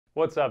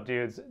What's up,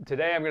 dudes?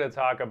 Today I'm going to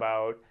talk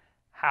about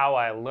how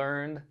I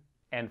learned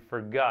and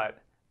forgot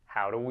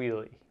how to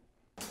wheelie.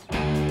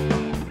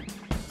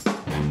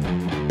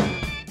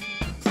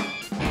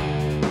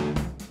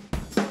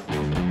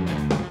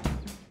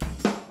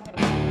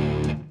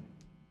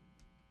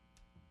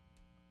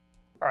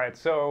 All right,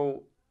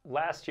 so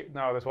last year,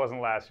 no, this wasn't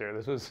last year.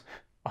 This was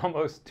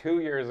almost 2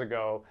 years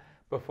ago,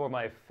 before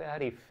my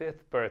fatty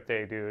 5th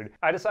birthday, dude.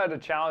 I decided to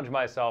challenge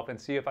myself and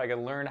see if I could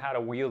learn how to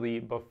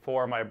wheelie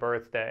before my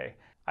birthday.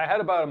 I had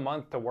about a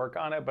month to work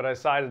on it, but I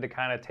decided to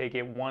kind of take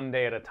it one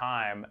day at a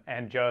time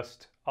and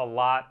just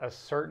allot a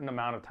certain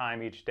amount of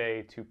time each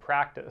day to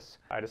practice.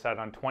 I decided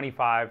on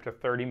 25 to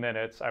 30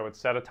 minutes. I would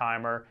set a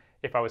timer.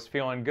 If I was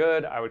feeling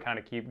good, I would kind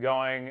of keep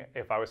going.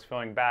 If I was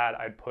feeling bad,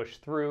 I'd push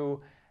through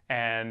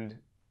and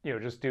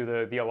just do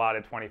the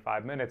allotted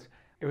 25 minutes.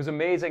 It was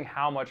amazing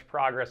how much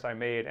progress I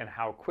made and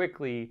how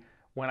quickly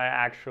when I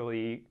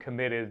actually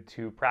committed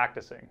to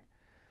practicing.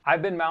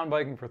 I've been mountain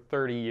biking for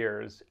 30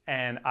 years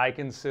and I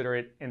consider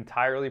it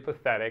entirely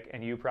pathetic,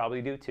 and you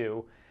probably do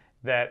too,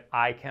 that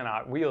I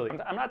cannot wheelie.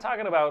 I'm not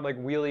talking about like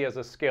wheelie as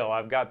a skill.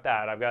 I've got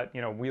that. I've got,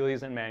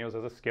 wheelies and manuals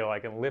as a skill. I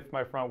can lift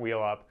my front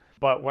wheel up.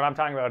 But what I'm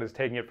talking about is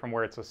taking it from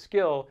where it's a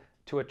skill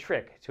to a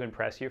trick to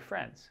impress your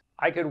friends.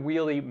 I could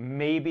wheelie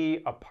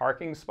maybe a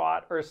parking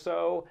spot or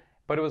so,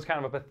 but it was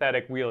kind of a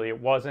pathetic wheelie. It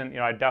wasn't,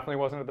 I definitely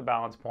wasn't at the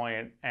balance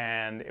point,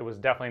 and it was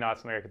definitely not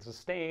something I could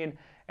sustain.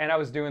 And I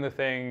was doing the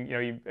thing,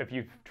 if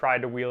you've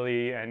tried to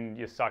wheelie and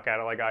you suck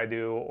at it like I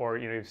do, or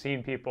you've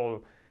seen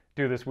people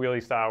do this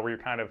wheelie style where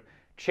you're kind of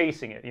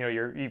chasing it.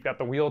 You've got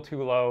the wheel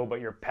too low,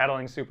 but you're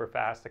pedaling super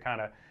fast to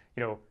kind of,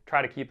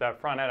 try to keep that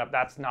front end up.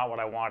 That's not what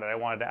I wanted. I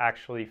wanted to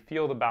actually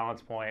feel the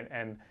balance point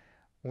and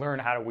learn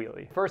how to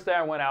wheelie. First day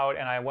I went out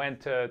and I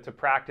went to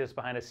practice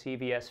behind a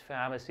CVS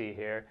pharmacy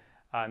here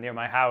near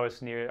my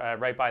house,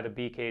 right by the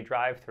BK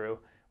drive-thru,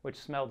 which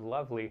smelled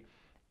lovely.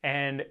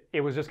 And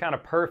it was just kind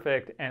of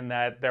perfect in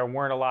that there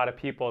weren't a lot of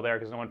people there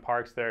because no one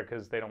parks there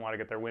because they don't want to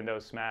get their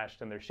windows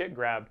smashed and their shit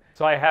grabbed.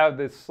 So I have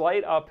this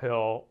slight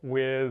uphill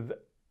with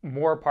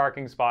more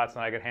parking spots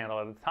than I could handle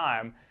at the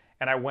time.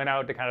 And I went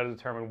out to kind of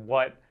determine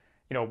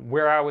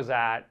where I was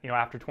at,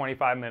 after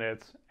 25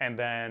 minutes, and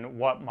then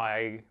what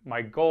my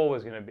goal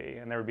was going to be.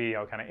 And there would be,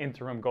 kind of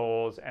interim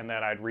goals, and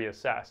then I'd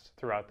reassess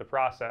throughout the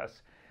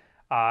process.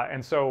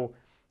 And so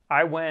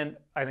I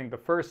think the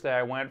first day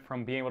I went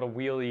from being able to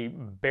wheelie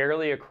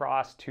barely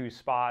across 2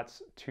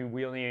 spots to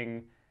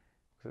wheeling,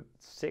 was it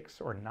 6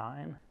 or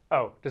 9?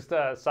 Oh, just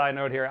a side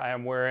note here, I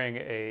am wearing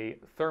a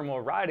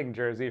thermal riding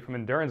jersey from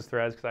Endurance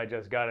Threads because I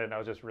just got it and I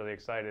was just really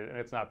excited. And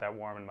it's not that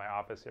warm in my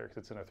office here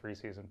because it's in a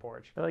 3-season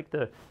porch. I like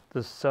the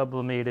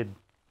sublimated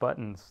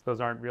buttons. Those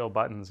aren't real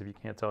buttons if you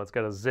can't tell. It's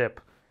got a zip,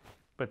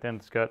 but then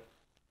it's got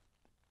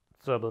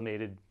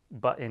sublimated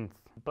buttons.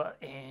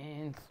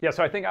 Yeah,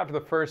 so I think after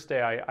the first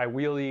day I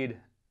wheelied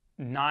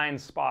 9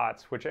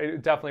 spots, which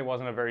it definitely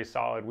wasn't a very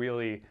solid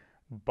wheelie.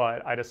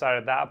 But I decided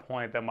at that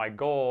point that my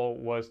goal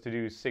was to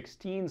do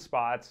 16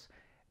 spots,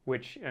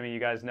 which, you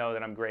guys know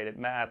that I'm great at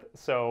math.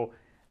 So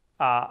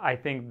I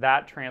think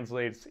that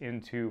translates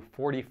into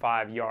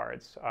 45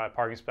 yards.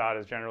 Parking spot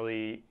is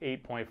generally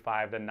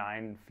 8.5 to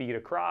 9 feet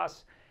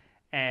across.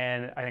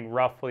 And I think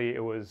roughly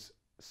it was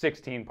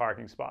 16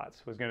 parking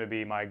spots was going to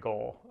be my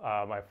goal,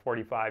 my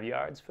 45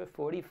 yards for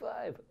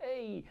 45.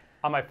 Hey!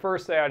 On my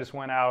first day, I just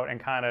went out and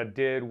kind of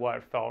did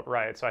what felt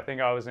right. So I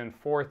think I was in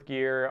 4th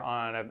gear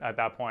at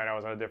that point, I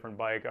was on a different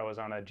bike. I was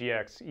on a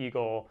GX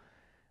Eagle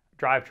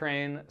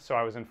drivetrain. So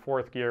I was in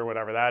 4th gear,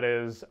 whatever that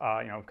is,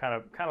 kind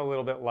of a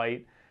little bit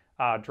light.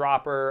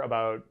 Dropper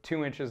about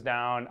 2 inches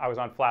down. I was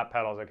on flat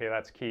pedals. Okay,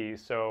 that's key.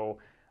 So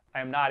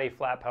I am not a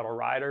flat pedal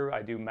rider.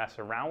 I do mess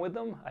around with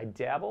them. I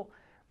dabble.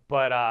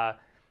 But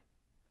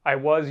I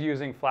was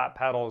using flat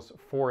pedals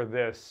for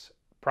this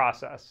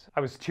process. I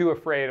was too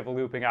afraid of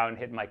looping out and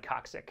hitting my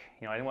coccyx.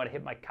 I didn't want to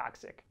hit my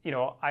coccyx.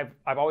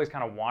 I've always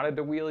kind of wanted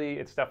to wheelie.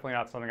 It's definitely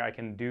not something I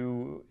can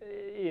do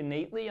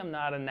innately. I'm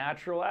not a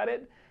natural at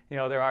it.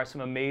 There are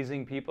some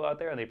amazing people out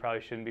there and they probably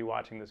shouldn't be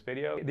watching this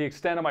video. The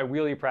extent of my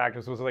wheelie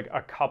practice was like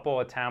a couple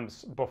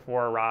attempts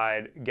before a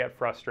ride, get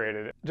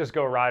frustrated, just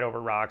go ride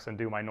over rocks and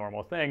do my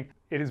normal thing.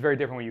 It is very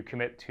different when you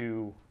commit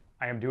to,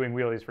 I am doing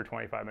wheelies for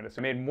 25 minutes.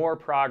 I made more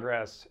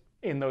progress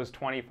in those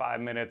 25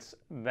 minutes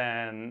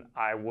than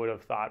I would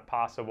have thought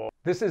possible.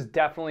 This is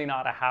definitely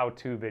not a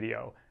how-to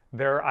video.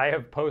 I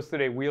have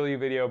posted a wheelie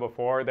video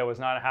before that was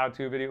not a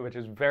how-to video, which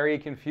is very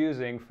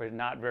confusing for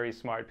not very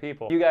smart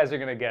people. You guys are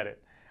gonna get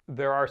it.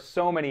 There are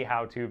so many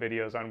how-to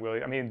videos on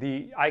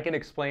wheelie. I can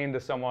explain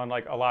to someone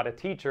like a lot of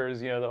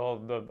teachers,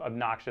 the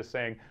obnoxious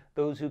saying,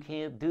 those who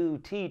can't do,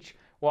 teach.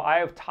 Well, I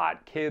have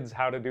taught kids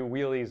how to do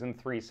wheelies in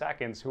 3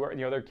 seconds who are,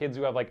 they're kids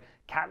who have like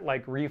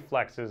cat-like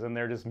reflexes and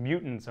they're just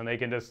mutants and they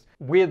can just,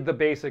 with the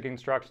basic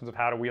instructions of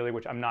how to wheelie,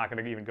 which I'm not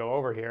gonna even go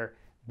over here,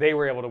 they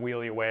were able to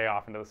wheelie way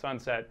off into the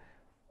sunset.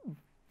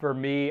 For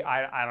me,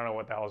 I don't know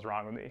what the hell is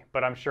wrong with me,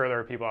 but I'm sure there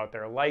are people out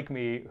there like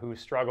me who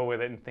struggle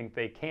with it and think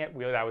they can't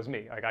wheelie. That was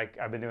me. Like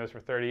I've been doing this for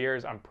 30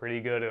 years. I'm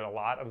pretty good at a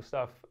lot of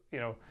stuff,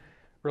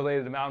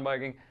 related to mountain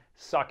biking.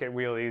 suck at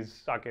wheelies,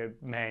 suck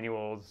at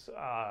manuals,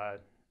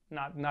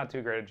 not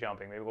too great at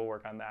jumping. Maybe we'll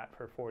work on that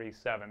for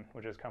 47,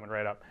 which is coming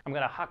right up. I'm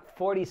gonna huck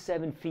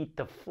 47 feet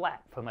to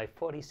flat for my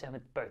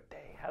 47th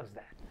birthday. How's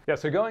that? Yeah,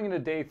 so going into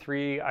day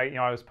 3,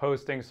 I was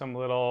posting some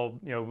little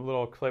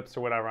clips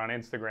or whatever on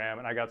Instagram,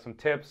 and I got some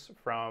tips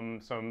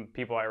from some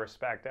people I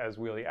respect as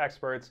wheelie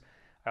experts.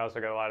 I also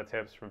got a lot of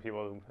tips from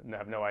people who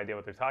have no idea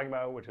what they're talking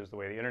about, which is the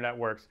way the internet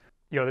works.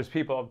 There's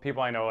people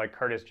I know like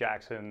Curtis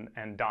Jackson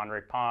and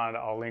Donrick Pond.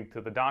 I'll link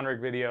to the Donrick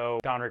video.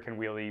 Donrick can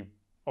wheelie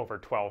over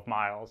 12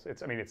 miles.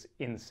 It's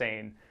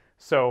insane.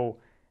 So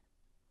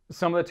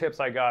some of the tips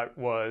I got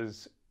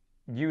was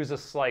use a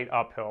slight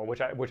uphill,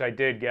 which I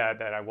did get,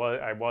 that I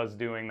was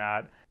doing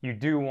that. You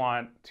do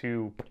want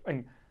to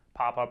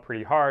pop up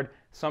pretty hard.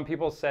 Some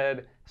people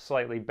said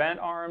slightly bent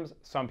arms.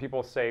 Some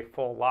people say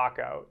full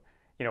lockout,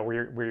 where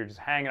you're just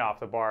hanging off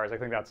the bars. I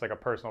think that's like a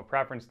personal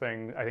preference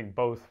thing. I think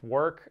both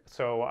work,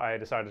 so I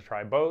decided to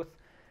try both.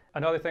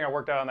 Another thing I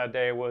worked out on that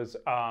day was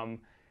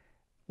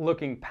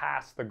looking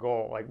past the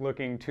goal, like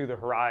looking to the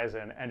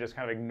horizon and just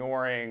kind of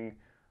ignoring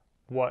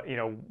what,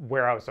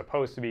 where I was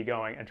supposed to be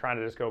going and trying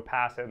to just go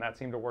past it. And that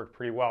seemed to work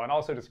pretty well. And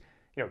also just,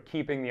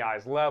 keeping the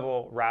eyes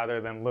level rather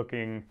than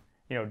looking,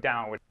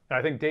 downward. And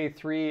I think day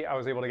 3, I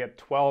was able to get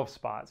 12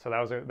 spots. So that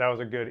was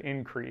a good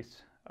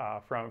increase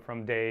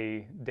from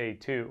day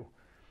 2.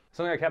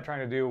 Something I kept trying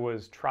to do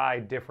was try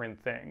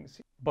different things,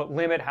 but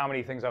limit how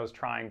many things I was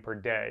trying per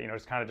day.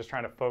 Just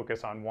trying to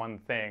focus on one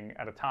thing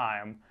at a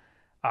time.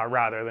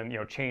 Rather than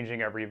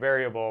changing every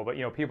variable. But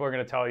people are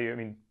going to tell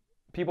you,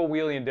 people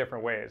wheelie in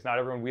different ways. Not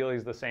everyone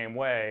wheelies the same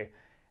way,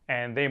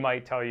 and they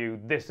might tell you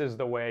this is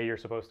the way you're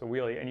supposed to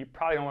wheelie, and you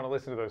probably don't want to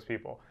listen to those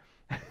people.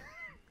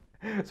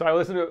 So I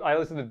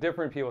listened to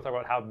different people talk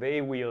about how they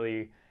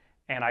wheelie,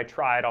 and I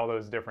tried all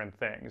those different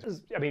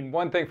things.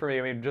 One thing for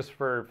me, just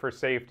for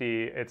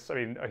safety, it's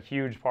a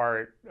huge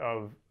part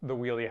of the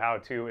wheelie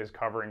how-to is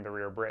covering the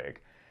rear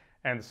brake,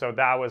 and so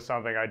that was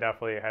something I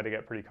definitely had to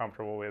get pretty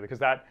comfortable with, because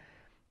that.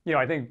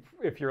 I think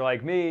if you're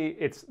like me,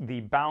 it's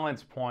the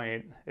balance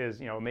point is,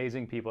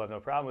 amazing people have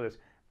no problem with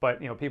this, but,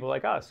 people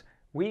like us,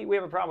 we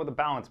have a problem with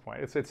the balance point.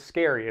 It's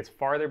scary. It's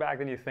farther back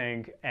than you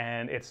think,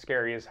 and it's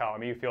scary as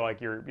hell. You feel like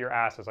your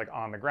ass is like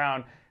on the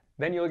ground.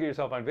 Then you look at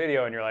yourself on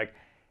video and you're like,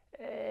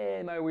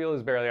 my wheel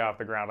is barely off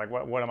the ground. Like,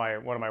 what am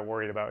I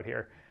worried about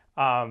here?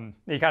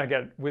 You kind of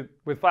get,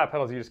 with flat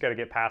pedals, you just got to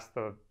get past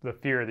the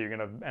fear that you're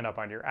going to end up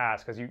on your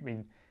ass, because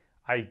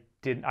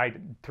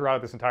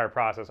throughout this entire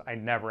process, I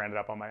never ended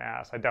up on my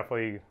ass. I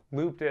definitely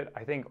looped it,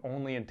 I think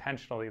only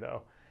intentionally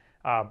though,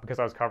 because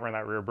I was covering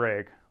that rear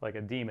brake like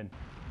a demon.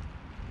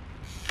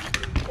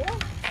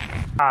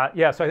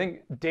 So I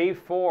think day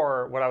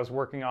 4, what I was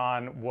working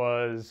on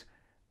was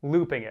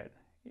looping it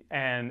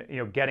and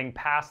getting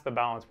past the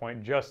balance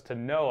point, just to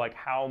know like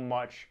how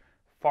much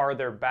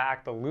farther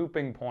back the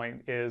looping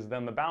point is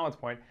than the balance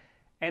point,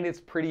 and it's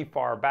pretty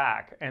far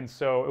back. And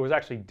so it was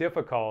actually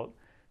difficult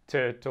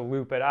to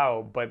loop it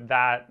out, but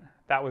that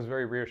was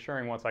very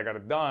reassuring once I got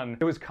it done.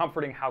 It was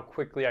comforting how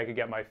quickly I could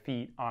get my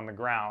feet on the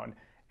ground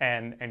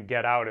and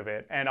get out of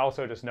it, and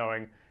also just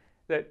knowing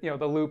that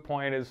the loop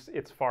point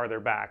it's farther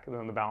back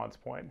than the balance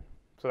point.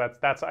 So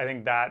that's I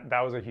think that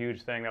was a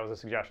huge thing. That was a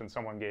suggestion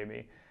someone gave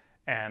me,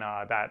 and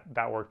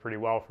that worked pretty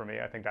well for me.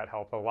 I think that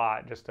helped a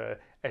lot, just to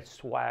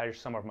assuage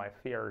some of my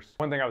fears.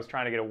 One thing I was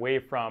trying to get away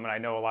from, and I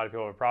know a lot of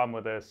people have a problem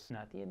with this,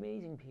 not the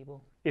amazing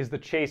people, is the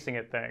chasing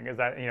it thing. Is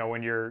that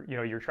when you're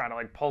trying to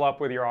like pull up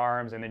with your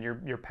arms, and then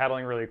you're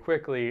pedaling really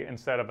quickly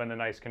instead of in a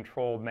nice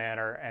controlled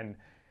manner, and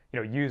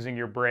using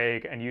your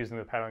brake and using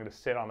the pedaling to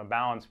sit on the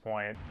balance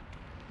point.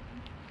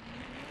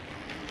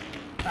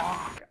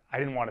 I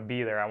didn't want to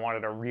be there. I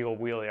wanted a real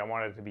wheelie. I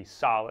wanted it to be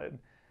solid.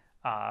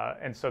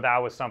 And so that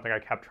was something I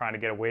kept trying to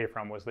get away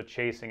from, was the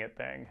chasing it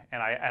thing.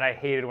 And I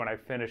hated when I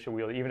finished a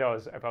wheelie, even though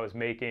if I was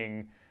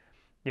making,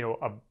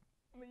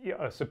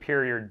 a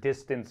superior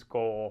distance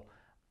goal,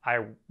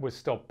 I was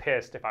still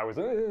pissed if I was,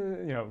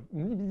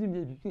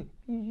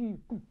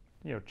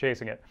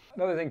 chasing it.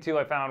 Another thing too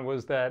I found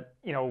was that,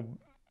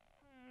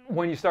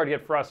 when you start to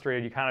get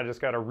frustrated, you kind of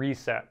just got to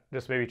reset.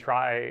 Just maybe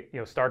try,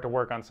 start to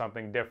work on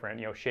something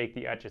different. Shake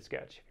the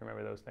Etch-a-Sketch, if you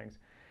remember those things,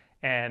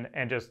 and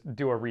just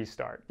do a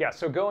restart. Yeah.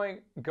 So going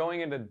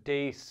into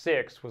day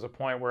 6 was a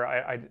point where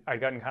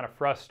I'd gotten kind of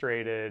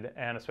frustrated,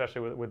 and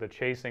especially with the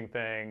chasing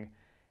thing,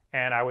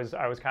 and I was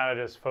kind of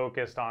just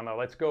focused on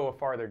let's go a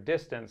farther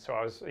distance. So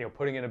I was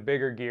putting in a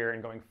bigger gear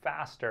and going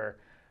faster,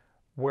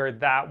 where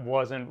that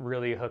wasn't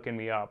really hooking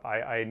me up.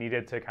 I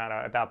needed to kind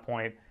of at that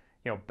point,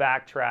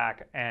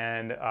 backtrack,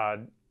 and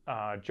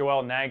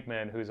Joel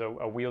Nankman, who's a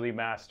wheelie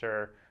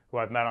master who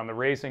I've met on the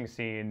racing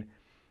scene,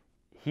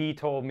 he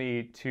told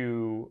me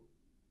to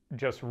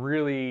just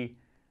really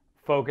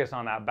focus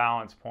on that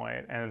balance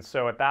point. And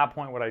so at that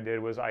point, what I did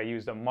was I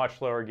used a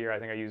much lower gear. I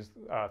think I used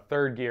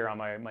 3rd gear on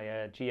my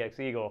GX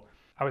Eagle.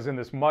 I was in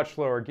this much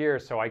lower gear,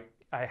 so I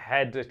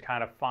had to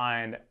kind of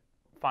find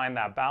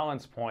that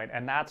balance point,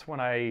 and that's when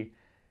I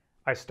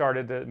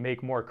started to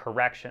make more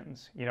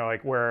corrections,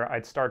 like where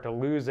I'd start to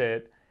lose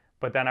it,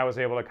 but then I was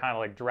able to kind of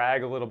like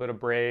drag a little bit of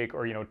brake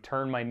or,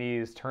 turn my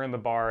knees, turn the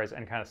bars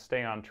and kind of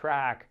stay on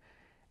track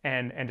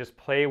and just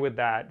play with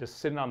that, just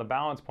sitting on the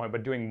balance point,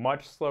 but doing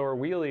much slower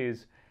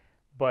wheelies,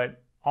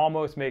 but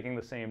almost making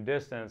the same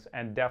distance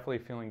and definitely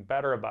feeling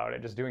better about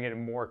it, just doing it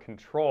in more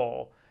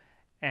control.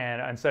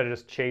 And instead of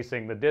just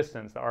chasing the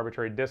distance, the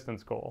arbitrary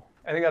distance goal.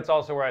 I think that's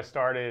also where I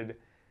started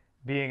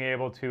being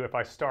able to, if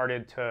I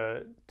started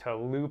to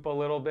loop a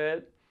little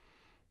bit,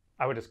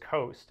 I would just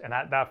coast, and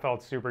that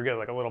felt super good,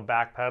 like a little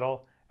back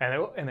pedal,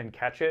 and then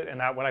catch it. And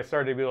that when I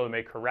started to be able to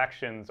make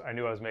corrections, I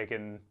knew I was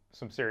making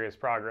some serious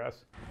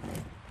progress.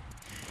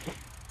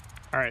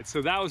 All right,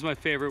 so that was my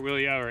favorite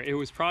wheelie ever. It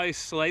was probably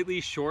slightly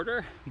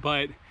shorter,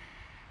 but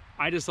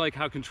I just like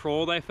how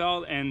controlled I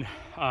felt and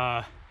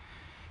how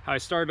I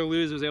started to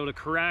lose, I was able to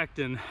correct,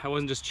 and I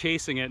wasn't just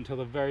chasing it until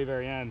the very,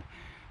 very end.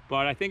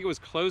 But I think it was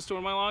close to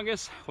one of my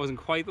longest. It wasn't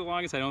quite the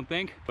longest, I don't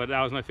think, but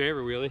that was my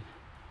favorite wheelie.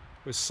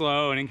 It was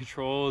slow and in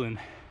control, and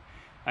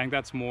I think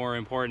that's more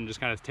important, just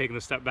kind of taking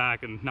a step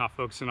back and not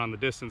focusing on the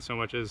distance so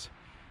much as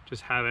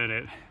just having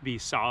it be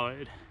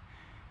solid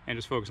and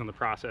just focus on the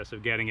process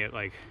of getting it,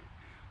 like,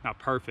 not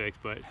perfect,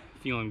 but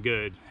feeling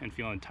good and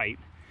feeling tight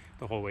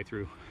the whole way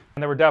through.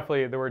 And there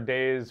were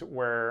days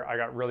where I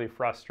got really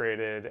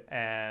frustrated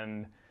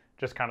and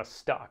just kind of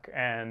stuck.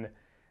 And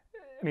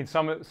I mean,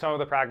 some of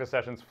the practice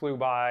sessions flew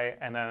by,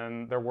 and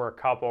then there were a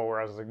couple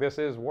where I was like, this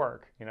is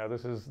work.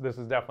 This is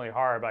definitely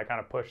hard, but I kind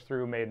of pushed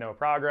through, made no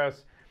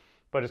progress,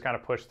 but just kind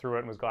of pushed through it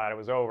and was glad it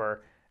was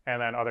over.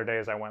 And then other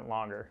days I went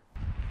longer.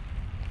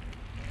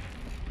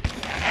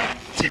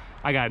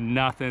 I got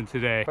nothing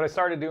today. But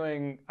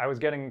I was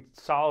getting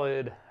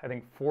solid, I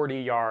think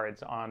 40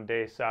 yards on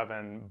day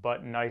 7,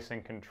 but nice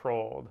and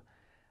controlled.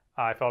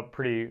 I felt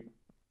pretty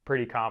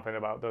confident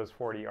about those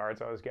 40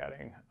 yards I was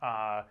getting.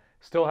 I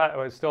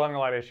was still having a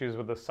lot of issues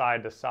with the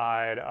side to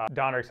side.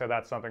 Donrick said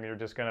that's something you're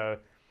just gonna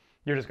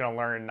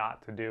learn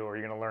not to do, or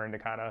you're gonna learn to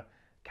kind of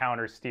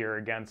counter steer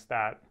against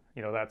that,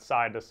 that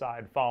side to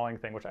side falling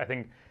thing, which I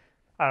think,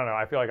 I don't know,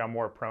 I feel like I'm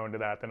more prone to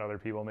that than other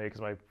people may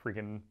because my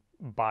freaking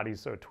body's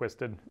so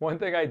twisted. One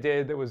thing I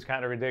did that was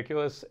kind of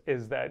ridiculous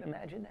is that,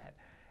 imagine that,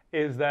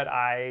 is that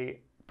I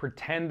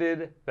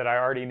pretended that I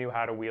already knew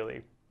how to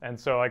wheelie. And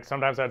so like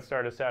sometimes I'd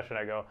start a session,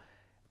 I go,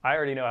 I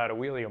already know how to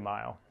wheelie a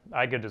mile.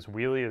 I could just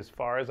wheelie as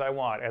far as I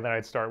want. And then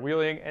I'd start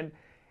wheeling, and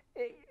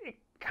it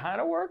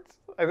kind of worked.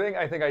 I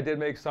think I did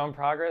make some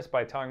progress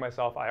by telling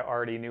myself I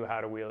already knew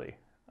how to wheelie.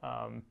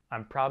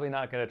 I'm probably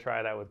not gonna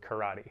try that with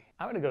karate.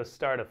 I'm gonna go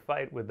start a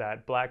fight with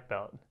that black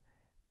belt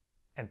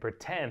and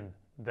pretend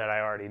that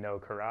I already know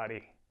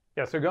karate.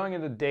 Yeah, so going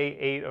into day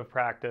 8 of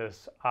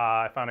practice,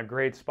 I found a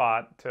great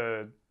spot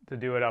to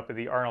do it up at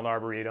the Arnold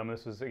Arboretum.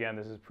 This is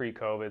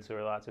pre-COVID, so there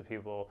were lots of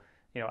people,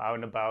 out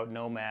and about,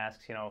 no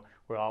masks.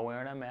 We're all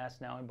wearing our masks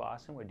now in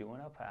Boston. We're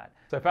doing our part.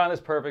 So I found this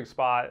perfect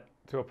spot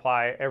to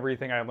apply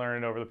everything I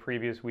learned over the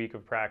previous week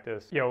of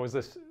practice. It was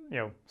this,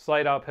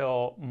 slight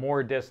uphill,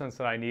 more distance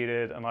than I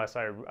needed unless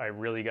I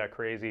really got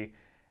crazy.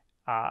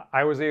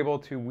 I was able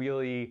to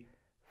wheelie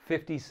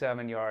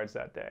 57 yards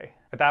that day.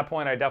 At that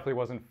point, I definitely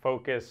wasn't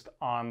focused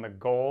on the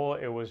goal.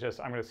 It was just,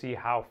 I'm going to see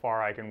how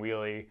far I can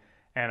wheelie.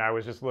 And I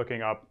was just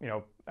looking up,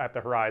 at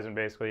the horizon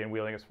basically and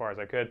wheeling as far as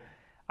I could.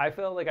 I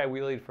felt like I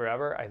wheelied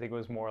forever. I think it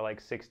was more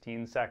like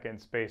 16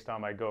 seconds based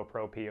on my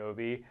GoPro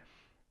POV,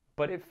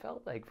 but it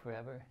felt like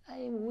forever.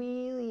 I'm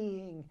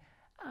wheeling.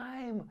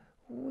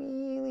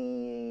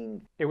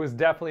 It was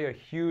definitely a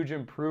huge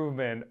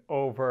improvement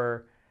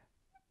over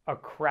a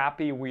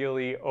crappy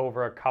wheelie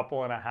over a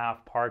couple and a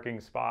half parking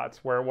spots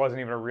where it wasn't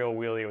even a real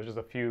wheelie. It was just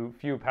a few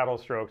pedal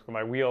strokes with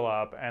my wheel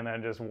up and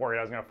then just worried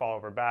I was going to fall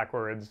over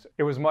backwards.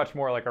 It was much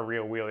more like a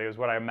real wheelie. It was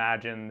what I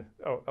imagined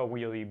a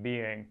wheelie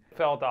being. It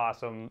felt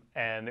awesome,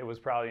 and it was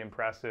probably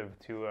impressive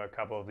to a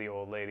couple of the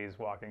old ladies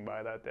walking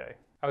by that day.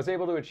 I was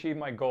able to achieve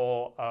my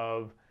goal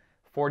of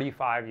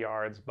 45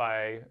 yards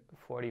by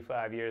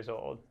 45 years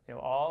old.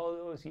 All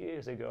those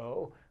years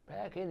ago,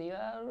 back in the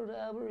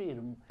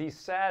Arboretum. The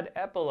sad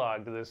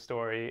epilogue to this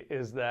story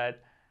is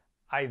that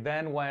I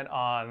then went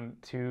on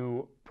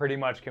to pretty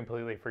much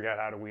completely forget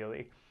how to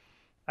wheelie.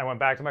 I went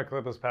back to my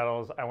clipless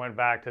pedals. I went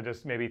back to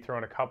just maybe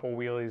throwing a couple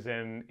wheelies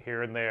in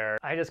here and there.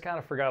 I just kind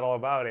of forgot all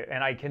about it.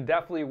 And I can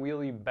definitely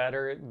wheelie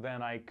better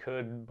than I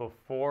could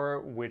before,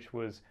 which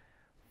was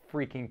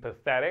freaking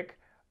pathetic.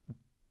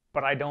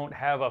 But I don't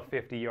have a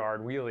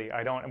 50-yard wheelie.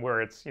 I don't,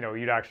 where it's,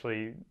 you'd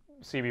actually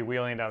see me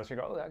wheeling down the street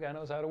and go, oh, that guy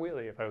knows how to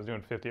wheelie. If I was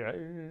doing 50,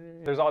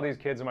 there's all these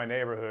kids in my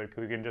neighborhood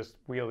who can just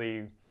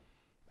wheelie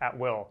at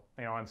will,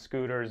 on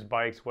scooters,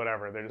 bikes,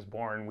 whatever. They're just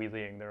born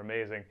wheeling. They're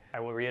amazing. I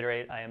will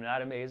reiterate, I am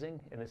not amazing,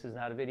 and this is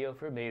not a video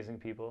for amazing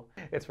people.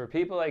 It's for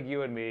people like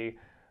you and me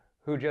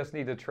who just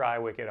need to try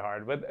wicked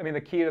hard. But I mean, the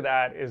key to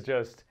that is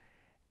just,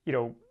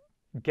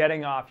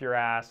 getting off your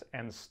ass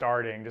and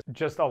starting.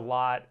 Just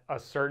a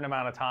certain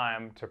amount of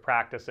time to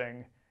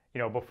practicing.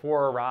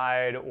 Before a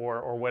ride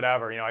or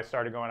whatever, I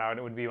started going out, and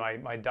it would be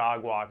my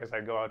dog walk as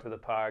I'd go out to the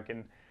park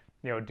and,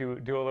 do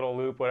a little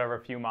loop, whatever, a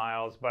few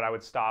miles, but I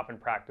would stop and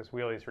practice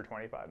wheelies for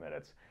 25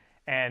 minutes.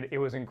 And it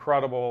was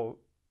incredible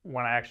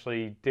when I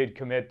actually did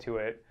commit to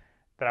it,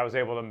 that I was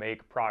able to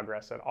make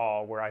progress at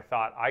all, where I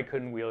thought I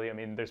couldn't wheelie. I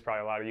mean, there's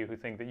probably a lot of you who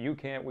think that you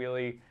can't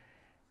wheelie.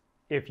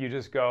 If you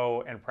just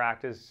go and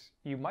practice,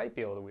 you might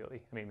be able to wheelie.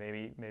 I mean,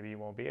 maybe you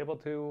won't be able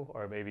to,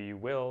 or maybe you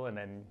will, and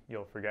then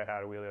you'll forget how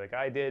to wheelie like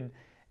I did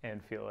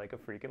and feel like a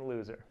freaking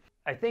loser.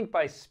 I think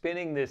by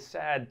spinning this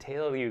sad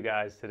tale to you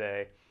guys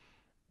today,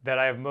 that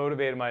I have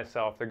motivated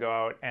myself to go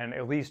out and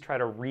at least try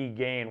to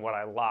regain what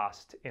I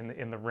lost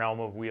in the realm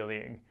of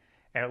wheeling,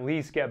 and at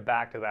least get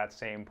back to that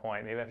same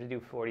point. Maybe I have to do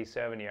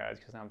 47 yards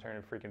because now I'm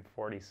turning freaking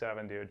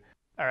 47, dude.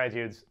 All right,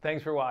 dudes,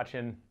 thanks for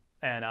watching.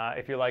 And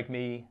if you're like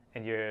me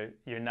and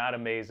you're not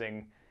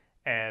amazing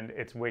and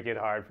it's wicked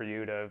hard for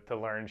you to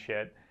learn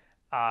shit,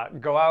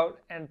 go out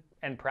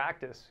and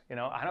practice. You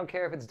know, I don't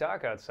care if it's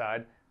dark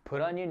outside.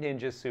 Put on your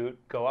ninja suit,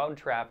 go out in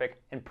traffic,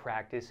 and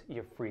practice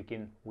your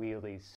freaking wheelies.